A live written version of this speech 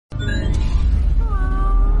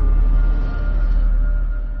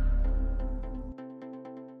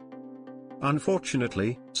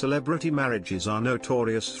Unfortunately, celebrity marriages are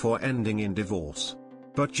notorious for ending in divorce.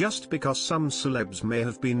 But just because some celebs may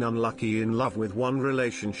have been unlucky in love with one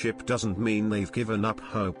relationship doesn't mean they've given up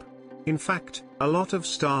hope. In fact, a lot of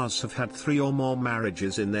stars have had 3 or more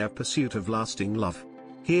marriages in their pursuit of lasting love.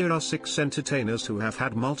 Here are 6 entertainers who have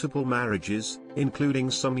had multiple marriages, including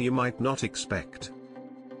some you might not expect.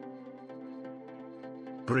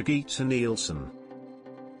 Brigitte Nielsen.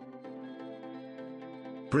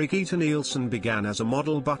 Brigitte Nielsen began as a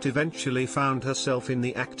model but eventually found herself in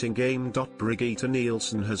the acting game. Brigitte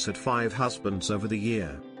Nielsen has had 5 husbands over the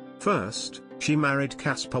year. First, she married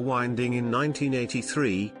Kasper Winding in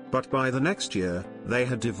 1983, but by the next year, they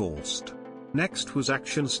had divorced. Next was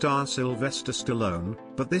action star Sylvester Stallone,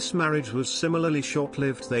 but this marriage was similarly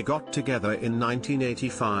short-lived. They got together in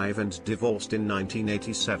 1985 and divorced in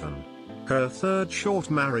 1987. Her third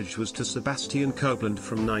short marriage was to Sebastian Copeland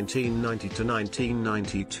from 1990 to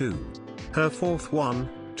 1992. Her fourth one,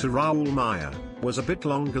 to Raoul Meyer, was a bit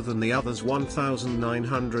longer than the others,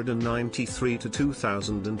 1993 to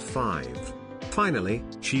 2005. Finally,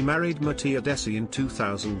 she married Mattia Dessi in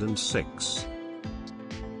 2006.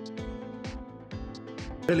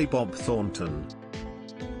 Billy Bob Thornton.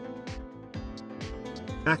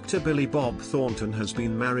 Actor Billy Bob Thornton has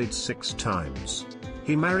been married 6 times.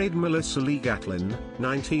 He married Melissa Lee Gatlin,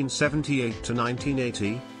 1978 to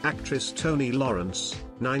 1980, actress Toni Lawrence,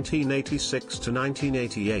 1986 to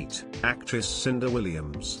 1988, actress Cinda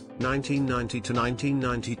Williams, 1990 to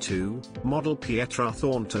 1992, model Pietra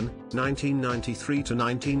Thornton, 1993 to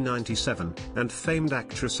 1997, and famed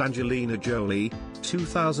actress Angelina Jolie,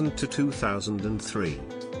 2000 to 2003.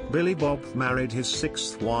 Billy Bob married his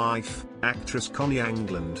 6th wife, actress Connie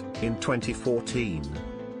Angland, in 2014.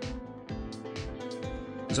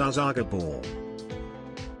 Zsa Gabor.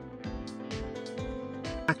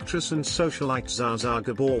 Actress and socialite Zsa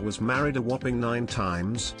Gabor was married a whopping 9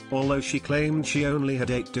 times, although she claimed she only had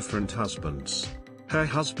 8 different husbands. Her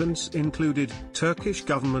husbands included Turkish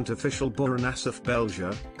government official Burhan Asaf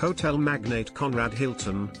Belger, hotel magnate Conrad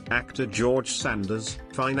Hilton, actor George Sanders,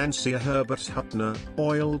 financier Herbert Huttner,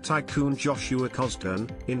 oil tycoon Joshua Cosden,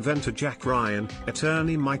 inventor Jack Ryan,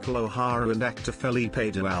 attorney Michael O'Hara, and actor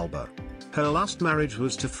Felipe de Alba. Her last marriage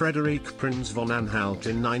was to Frederick Prinz von Anhalt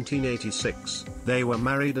in 1986. They were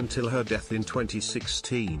married until her death in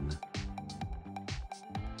 2016.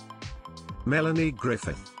 Melanie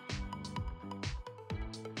Griffith.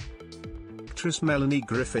 Actress Melanie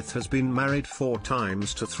Griffith has been married 4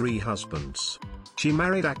 times to 3 husbands. She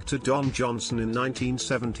married actor Don Johnson in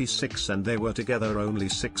 1976 and they were together only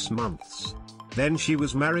 6 months. Then she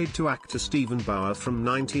was married to actor Stephen Bauer from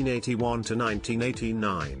 1981 to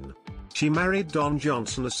 1989. She married Don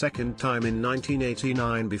Johnson a 2nd time in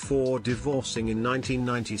 1989 before divorcing in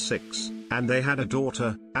 1996, and they had a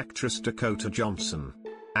daughter, actress Dakota Johnson.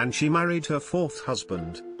 And she married her 4th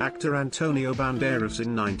husband, actor Antonio Banderas,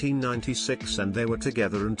 in 1996, and they were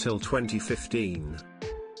together until 2015.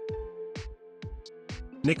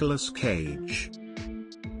 Nicolas Cage.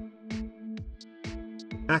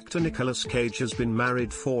 Actor Nicolas Cage has been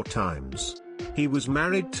married 4 times. He was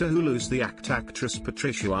married to Hulu's The actress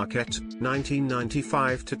Patricia Arquette,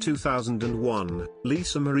 1995 to 2001,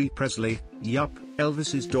 Lisa Marie Presley, Yup,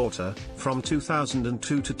 Elvis's daughter, from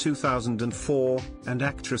 2002 to 2004, and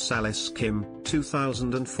actress Alice Kim,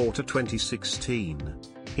 2004 to 2016.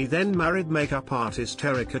 He then married makeup artist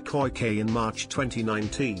Erika Koike in March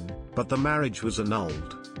 2019, but the marriage was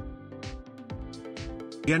annulled.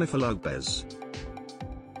 Jennifer Lopez.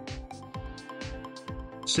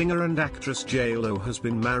 Singer and actress J.Lo has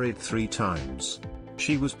been married 3 times.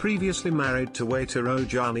 She was previously married to waiter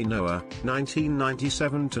Ojani Noah,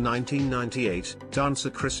 1997 to 1998, dancer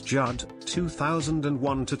Chris Judd,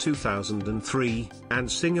 2001 to 2003, and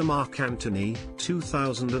singer Mark Anthony,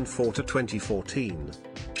 2004 to 2014.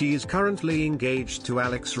 She is currently engaged to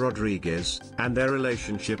Alex Rodriguez, and their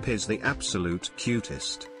relationship is the absolute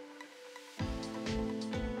cutest.